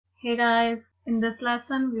Hey guys, in this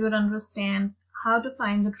lesson we would understand how to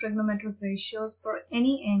find the trigonometric ratios for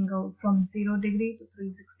any angle from 0 degree to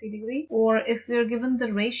 360 degree, or if we are given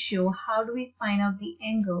the ratio, how do we find out the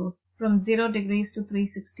angle from 0 degrees to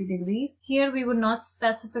 360 degrees. Here we would not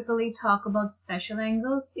specifically talk about special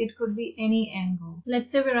angles, it could be any angle.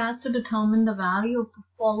 Let's say we're asked to determine the value of the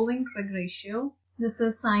following trig ratio. This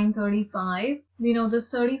is sine 35. We know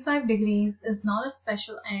this 35 degrees is not a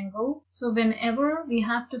special angle. So whenever we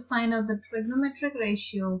have to find out the trigonometric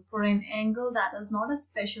ratio for an angle that is not a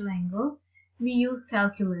special angle, we use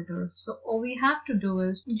calculator. So all we have to do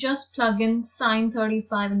is just plug in sine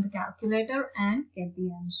 35 in the calculator and get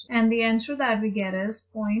the answer. And the answer that we get is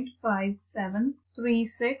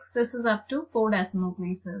 0.5736. This is up to 4 decimal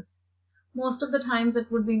places. Most of the times it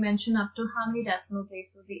would be mentioned up to how many decimal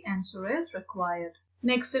places the answer is required.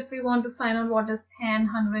 Next, if we want to find out what is tan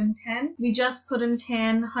 110, we just put in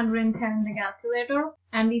tan 110 in the calculator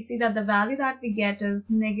and we see that the value that we get is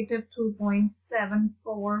negative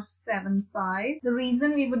 2.7475. The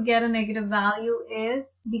reason we would get a negative value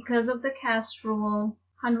is because of the cast rule.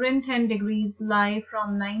 110 degrees lie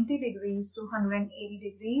from 90 degrees to 180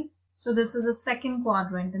 degrees. So this is the second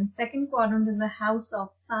quadrant, and second quadrant is a house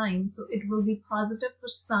of sine, so it will be positive for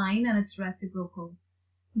sine and it's reciprocal.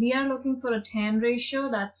 We are looking for a tan ratio,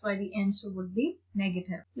 that's why the answer would be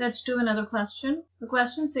negative. Let's do another question. The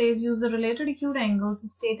question says use the related acute angle to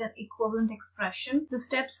state an equivalent expression. The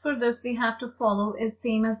steps for this we have to follow is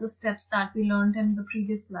same as the steps that we learned in the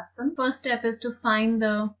previous lesson. First step is to find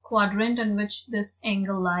the quadrant in which this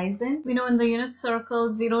angle lies in. We know in the unit circle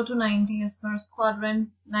 0 to 90 is first quadrant,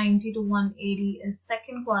 90 to 180 is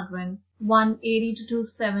second quadrant, 180 to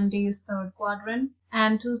 270 is third quadrant,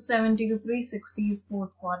 and 270 to 360 is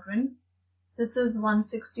fourth quadrant. This is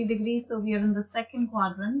 160 degrees, so we are in the second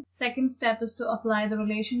quadrant. Second step is to apply the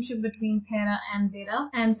relationship between theta and beta.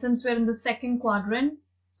 And since we're in the second quadrant,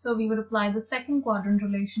 so we would apply the second quadrant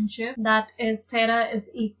relationship. That is theta is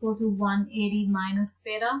equal to 180 minus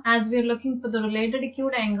beta. As we're looking for the related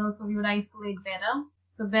acute angle, so we would isolate beta.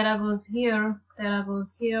 So beta goes here, theta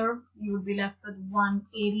goes here. You would be left with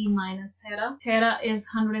 180 minus theta. Theta is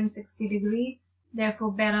 160 degrees.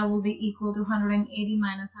 Therefore, beta will be equal to 180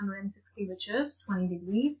 minus 160, which is 20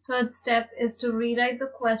 degrees. Third step is to rewrite the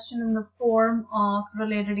question in the form of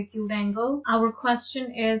related acute angle. Our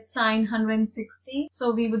question is sine 160.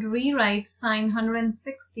 So we would rewrite sine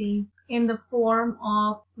 160 in the form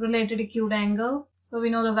of related acute angle. So we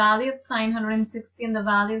know the value of sine 160 and the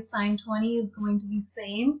value of sine 20 is going to be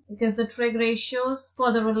same because the trig ratios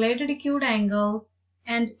for the related acute angle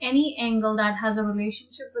and any angle that has a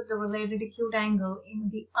relationship with the related acute angle in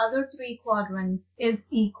the other three quadrants is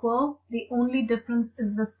equal. The only difference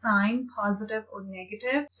is the sign, positive or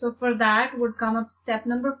negative. So for that would come up step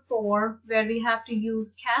number 4, where we have to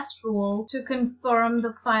use cast rule to confirm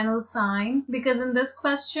the final sign. Because in this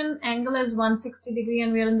question, angle is 160 degree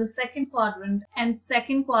and we are in the second quadrant, and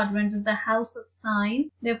second quadrant is the house of sine.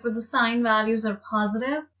 Therefore, the sign values are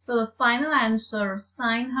positive. So the final answer,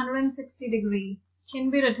 sine 160 degree, can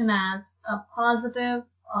be written as a positive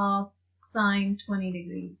of sine 20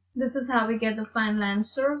 degrees. This is how we get the final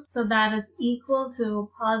answer. So that is equal to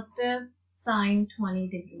positive sine 20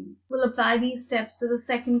 degrees. We'll apply these steps to the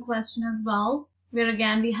second question as well, where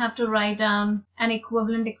again we have to write down an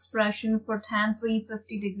equivalent expression for tan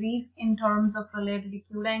 350 degrees in terms of related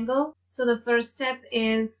acute angle. So the first step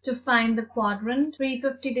is to find the quadrant.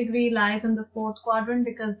 350 degree lies in the fourth quadrant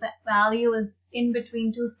because the value is in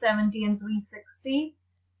between 270 and 360.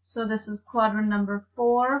 So this is quadrant number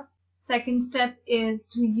 4. Second step is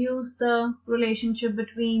to use the relationship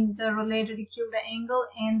between the related acute angle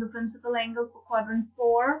and the principal angle for quadrant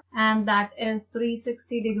 4, and that is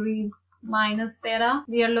 360 degrees minus beta.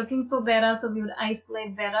 We are looking for beta, so we would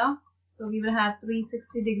isolate beta. So we will have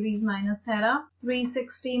 360 degrees minus theta.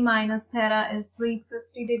 360 minus theta is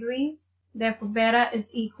 350 degrees. Therefore, beta is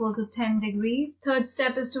equal to 10 degrees. Third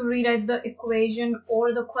step is to rewrite the equation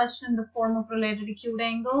or the question in the form of related acute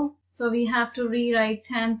angle. So we have to rewrite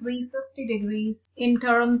tan 350 degrees in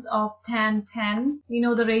terms of tan 10. We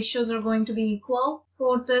know the ratios are going to be equal.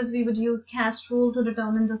 Fourth is we would use cast rule to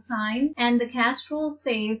determine the sign. And the cast rule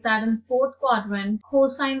says that in fourth quadrant,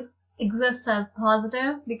 cosine exists as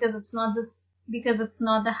positive because it's not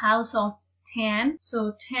the house of tan.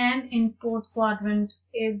 So tan in fourth quadrant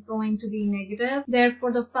is going to be negative.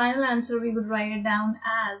 Therefore, the final answer we would write it down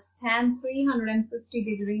as tan 350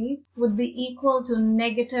 degrees would be equal to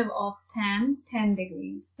negative of tan 10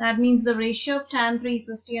 degrees. That means the ratio of tan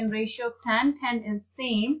 350 and ratio of tan 10 is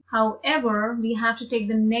same. However, we have to take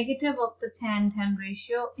the negative of the tan 10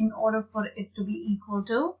 ratio in order for it to be equal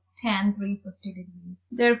to tan 350 degrees.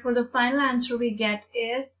 Therefore, the final answer we get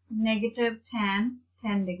is negative tan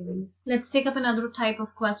 10 degrees. Let's take up another type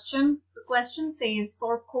of question. The question says,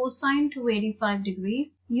 for cosine 285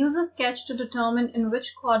 degrees, use a sketch to determine in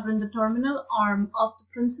which quadrant the terminal arm of the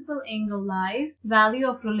principal angle lies, value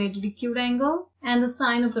of related acute angle, and the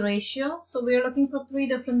sign of the ratio. So we are looking for three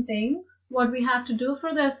different things. What we have to do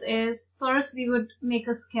for this is, first we would make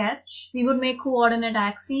a sketch. We would make coordinate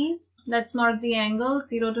axes. Let's mark the angle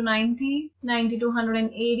 0 to 90, 90 to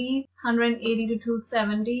 180, 180 to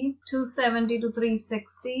 270, 270 to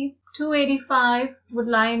 360. 285 would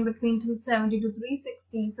lie in between 270 to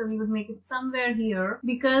 360, so we would make it somewhere here.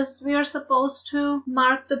 Because we are supposed to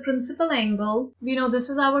mark the principal angle, we know this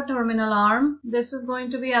is our terminal arm, this is going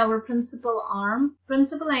to be our principal arm.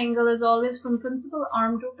 Principal angle is always from principal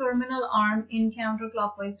arm to terminal arm in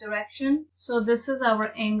counterclockwise direction. So this is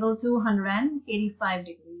our angle 285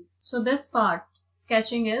 degrees. So this part,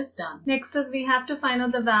 sketching, is done. Next is we have to find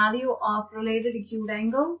out the value of related acute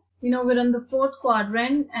angle. You know, we're in the fourth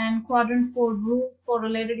quadrant, and quadrant 4 rule for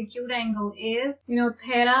related acute angle is,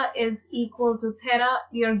 theta is equal to theta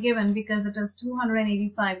we are given because it is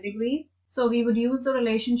 285 degrees. So we would use the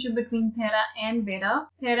relationship between theta and beta.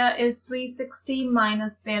 Theta is 360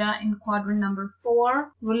 minus beta in quadrant number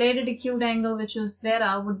 4. Related acute angle, which is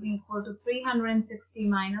beta, would be equal to 360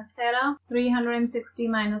 minus theta. 360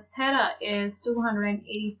 minus theta is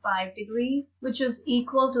 285 degrees, which is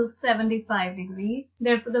equal to 75 degrees.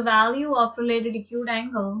 Therefore, the value of related acute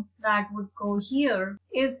angle that would go here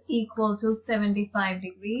is equal to 75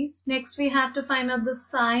 degrees. Next, we have to find out the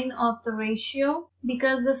sign of the ratio.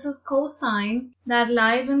 Because this is cosine that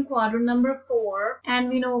lies in quadrant number 4, and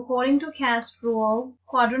we know according to cast rule,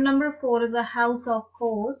 quadrant number 4 is a house of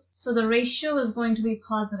cos, so the ratio is going to be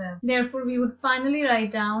positive. Therefore, we would finally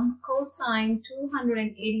write down cosine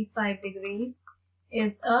 285 degrees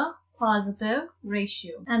is a positive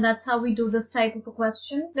ratio. And that's how we do this type of a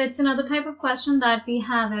question. Let's another type of question that we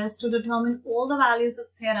have is to determine all the values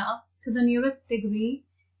of theta to the nearest degree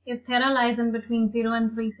if theta lies in between 0 and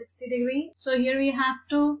 360 degrees. So here we have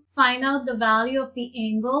to find out the value of the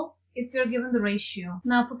angle if you're given the ratio.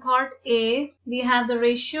 Now for part A, we have the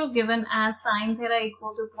ratio given as sine theta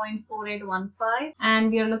equal to 0.4815, and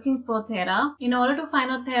we are looking for theta. In order to find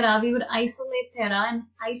out theta, we would isolate theta, and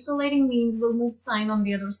isolating means we'll move sine on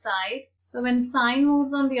the other side. So when sine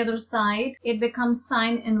moves on the other side, it becomes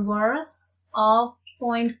sine inverse of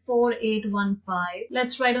 0.4815.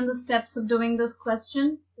 Let's write on the steps of doing this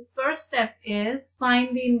question. The first step is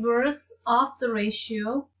find the inverse of the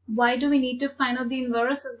ratio. Why do we need to find out the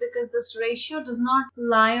inverse? Is because this ratio does not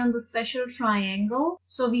lie on the special triangle.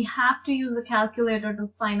 So we have to use a calculator to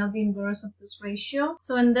find out the inverse of this ratio.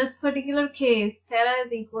 So in this particular case, theta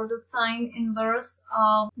is equal to sine inverse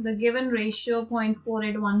of the given ratio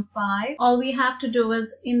 0.4815. All we have to do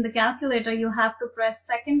is in the calculator, you have to press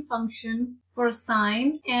second function for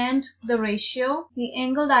sine and the ratio. The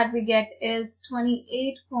angle that we get is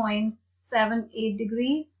 28.78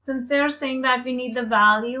 degrees. Since they are saying that we need the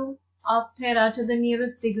value of theta to the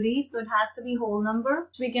nearest degree, so it has to be whole number.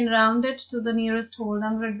 So we can round it to the nearest whole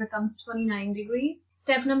number. It becomes 29 degrees.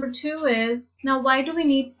 Step number 2 is, now why do we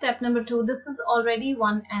need step number 2? This is already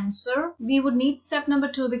one answer. We would need step number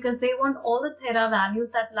 2 because they want all the theta values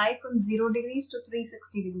that lie from 0 degrees to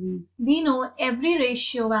 360 degrees. We know every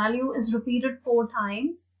ratio value is repeated 4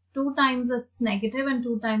 times. 2 times it's negative and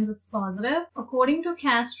 2 times it's positive. According to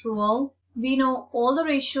cast rule, we know all the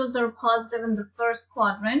ratios are positive in the first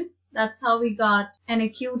quadrant. That's how we got an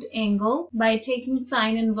acute angle, by taking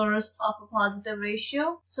sine inverse of a positive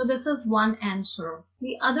ratio. So this is one answer.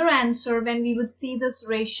 The other answer, when we would see this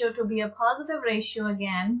ratio to be a positive ratio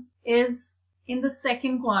again, is in the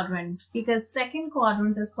second quadrant, because second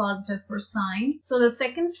quadrant is positive for sine. So the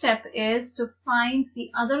second step is to find the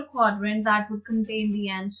other quadrant that would contain the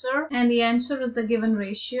answer, and the answer is the given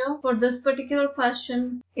ratio. For this particular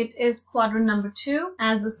question, it is quadrant number 2,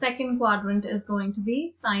 as the second quadrant is going to be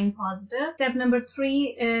sine positive. Step number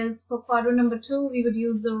 3 is for quadrant number 2, we would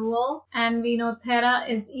use the rule, and we know theta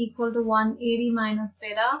is equal to 180 minus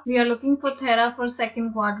beta. We are looking for theta for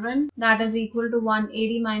second quadrant, that is equal to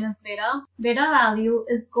 180 minus beta. Beta value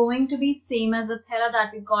is going to be same as the theta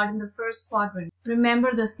that we got in the first quadrant.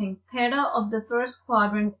 Remember this thing, theta of the first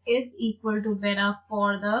quadrant is equal to beta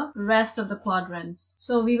for the rest of the quadrants.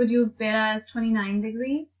 So we would use beta as 29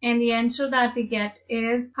 degrees, and the answer that we get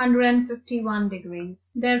is 151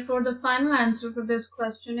 degrees. Therefore, the final answer for this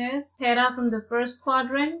question is theta from the first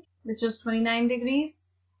quadrant, which is 29 degrees,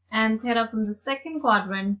 and theta from the second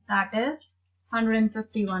quadrant, that is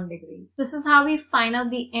 151 degrees. This is how we find out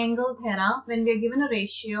the angle theta when we are given a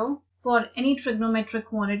ratio for any trigonometric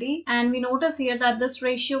quantity, and we notice here that this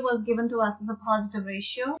ratio was given to us as a positive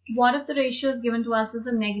ratio. What if the ratio is given to us as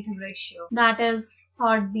a negative ratio? That is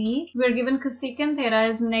part B. We're given cosecant theta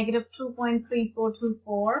is negative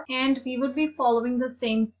 2.3424, and we would be following the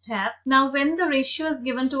same steps. Now when the ratio is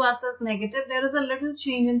given to us as negative, there is a little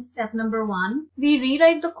change in step number 1. We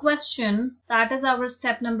rewrite the question, that is our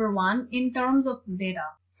step number 1, in terms of beta.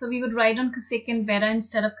 So we would write on cosecant beta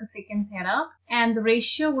instead of cosecant theta, and the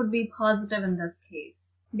ratio would be positive in this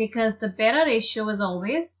case because the beta ratio is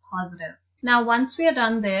always positive. Now once we are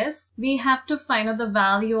done this, we have to find out the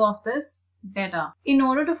value of this beta. In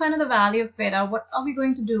order to find out the value of beta, what are we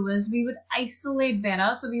going to do is we would isolate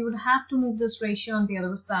beta. So we would have to move this ratio on the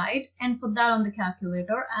other side and put that on the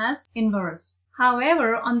calculator as inverse.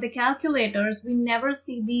 However, on the calculators, we never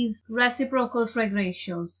see these reciprocal trig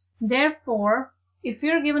ratios. Therefore, if we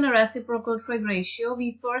are given a reciprocal trig ratio,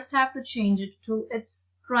 we first have to change it to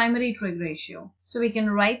its primary trig ratio. So we can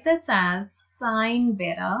write this as sine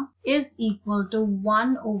beta is equal to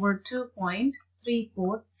 1 over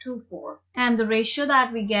 2.3424. And the ratio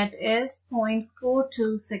that we get is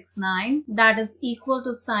 0.4269. That is equal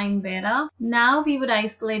to sine beta. Now we would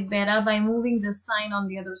isolate beta by moving this sign on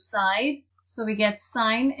the other side. So we get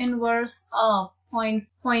sine inverse of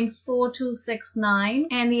 0.4269,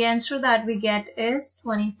 and the answer that we get is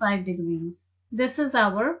 25 degrees. This is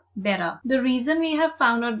our beta. The reason we have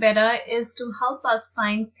found out beta is to help us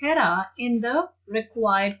find theta in the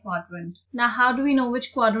required quadrant. Now how do we know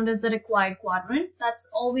which quadrant is the required quadrant? That's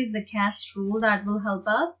always the cast rule that will help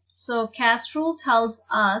us. So cast rule tells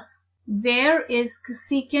us where is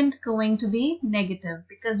cosecant going to be negative,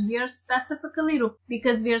 because we are specifically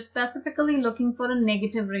looking for a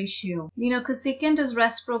negative ratio. We know cosecant is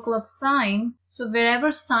reciprocal of sine, so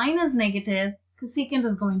wherever sine is negative, cosecant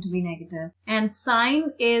is going to be negative, and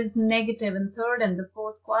sine is negative in third and the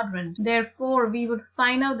fourth quadrant. Therefore, we would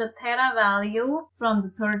find out the theta value from the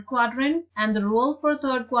third quadrant, and the rule for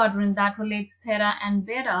third quadrant that relates theta and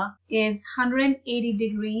beta is 180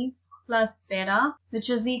 degrees plus beta, which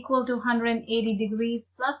is equal to 180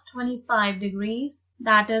 degrees plus 25 degrees,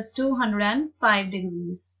 that is 205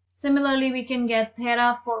 degrees. Similarly, we can get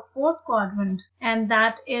theta for fourth quadrant, and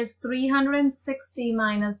that is 360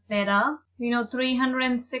 minus beta. We know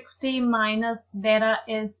 360 minus beta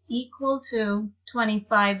is equal to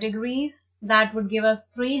 25 degrees. That would give us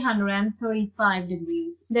 335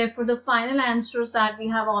 degrees. Therefore, the final answers that we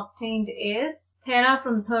have obtained is theta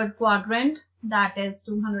from third quadrant, that is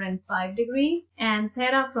 205 degrees, and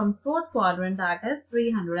theta from fourth quadrant, that is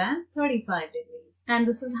 335 degrees. And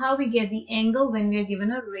this is how we get the angle when we are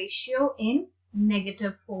given a ratio in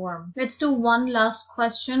negative form. Let's do one last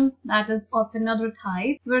question that is of another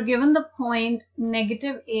type. We're given the point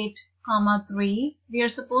negative 8, 3. We are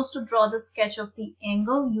supposed to draw the sketch of the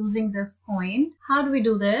angle using this point. How do we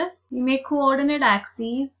do this? We make coordinate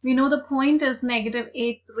axes. We know the point is negative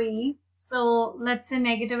 8, 3. So let's say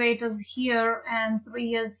negative 8 is here and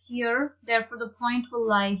 3 is here. Therefore, the point will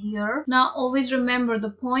lie here. Now, always remember the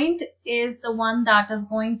point is the one that is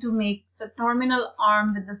going to make the terminal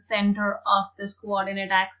arm with the center of this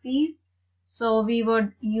coordinate axis. So we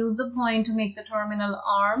would use the point to make the terminal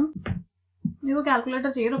arm.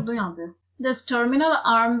 This terminal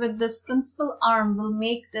arm with this principal arm will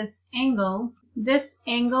make this angle. This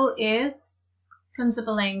angle is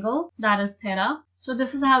principal angle, that is theta. So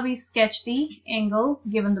this is how we sketch the angle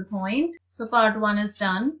given the point. So part 1 is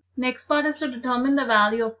done. Next part is to determine the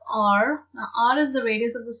value of r. Now r is the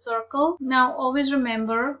radius of the circle. Now always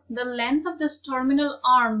remember the length of this terminal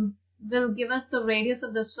arm will give us the radius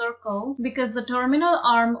of the circle, because the terminal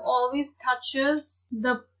arm always touches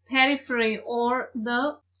the periphery or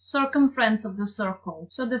the circumference of the circle.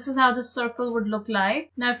 So this is how the circle would look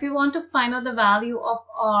like. Now if we want to find out the value of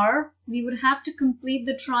r, we would have to complete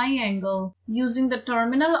the triangle using the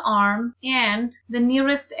terminal arm and the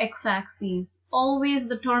nearest x-axis. Always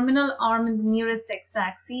the terminal arm and the nearest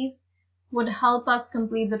x-axis would help us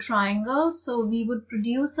complete the triangle. So we would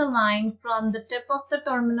produce a line from the tip of the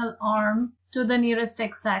terminal arm to the nearest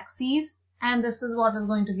x-axis, and this is what is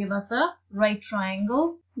going to give us a right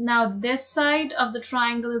triangle. Now this side of the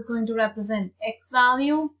triangle is going to represent x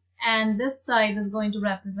value, and this side is going to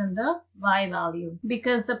represent the y value,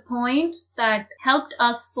 because the point that helped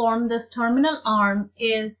us form this terminal arm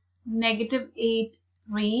is negative 8,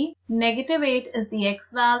 3. Negative 8 is the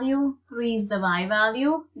x value, 3 is the y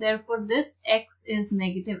value. Therefore, this x is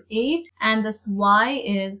negative 8 and this y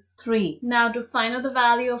is 3. Now, to find out the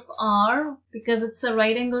value of r, because it's a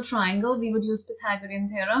right angle triangle, we would use Pythagorean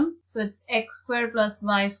theorem. So it's x squared plus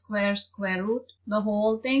y squared square root the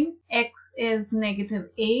whole thing. X is negative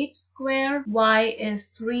 8 square, y is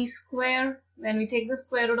 3 square. When we take the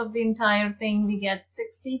square root of the entire thing, we get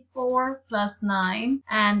 64 plus 9,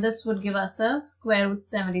 and this would give us a square root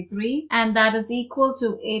 73, and that is equal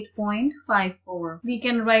to 8.54. We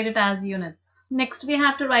can write it as units. Next, we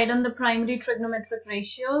have to write down the primary trigonometric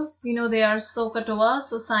ratios. We know they are SOHCAHTOA,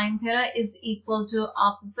 so sine theta is equal to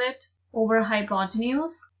opposite over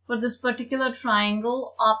hypotenuse. For this particular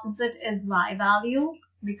triangle, opposite is y value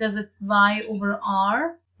because it's y over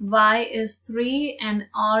r. Y is 3 and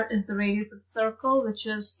r is the radius of circle, which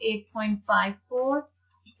is 8.54,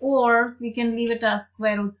 or we can leave it as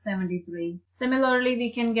square root 73. Similarly,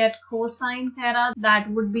 we can get cosine theta, that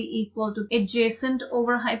would be equal to adjacent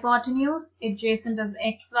over hypotenuse. Adjacent is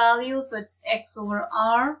x value, so it's x over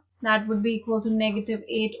r. That would be equal to negative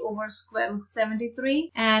 8 over square root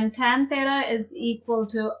 73. And tan theta is equal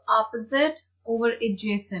to opposite over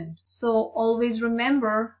adjacent. So always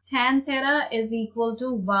remember, tan theta is equal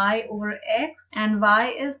to y over x, and y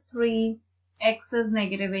is 3, x is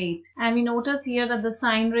negative 8. And we notice here that the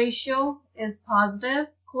sine ratio is positive,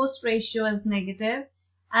 cos ratio is negative,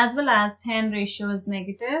 as well as tan ratio is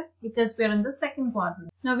negative because we're in the second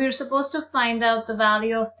quadrant. Now we're supposed to find out the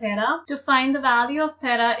value of theta. To find the value of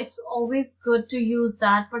theta, it's always good to use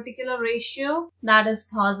that particular ratio that is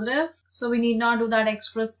positive. So we need not do that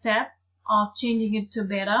extra step of changing it to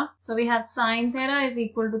beta. So we have sine theta is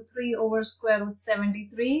equal to 3 over square root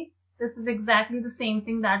 73. This is exactly the same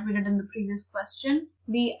thing that we did in the previous question.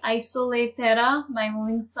 We isolate theta by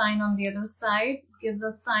moving sine on the other side. It gives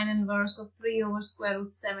us sine inverse of 3 over square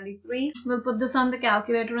root 73. We'll put this on the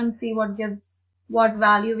calculator and see what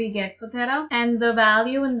value we get for theta. And the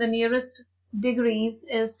value in the nearest degrees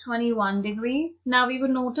is 21 degrees. Now we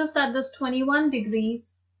would notice that this 21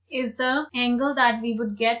 degrees is the angle that we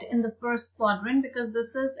would get in the first quadrant because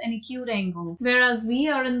this is an acute angle, whereas we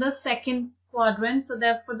are in the second quadrant. So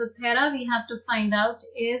therefore the theta we have to find out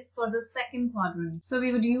is for the second quadrant. So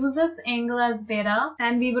we would use this angle as beta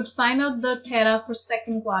and we would find out the theta for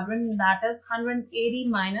second quadrant, that is 180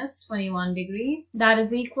 minus 21 degrees. That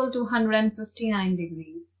is equal to 159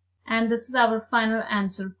 degrees. And this is our final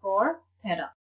answer for theta.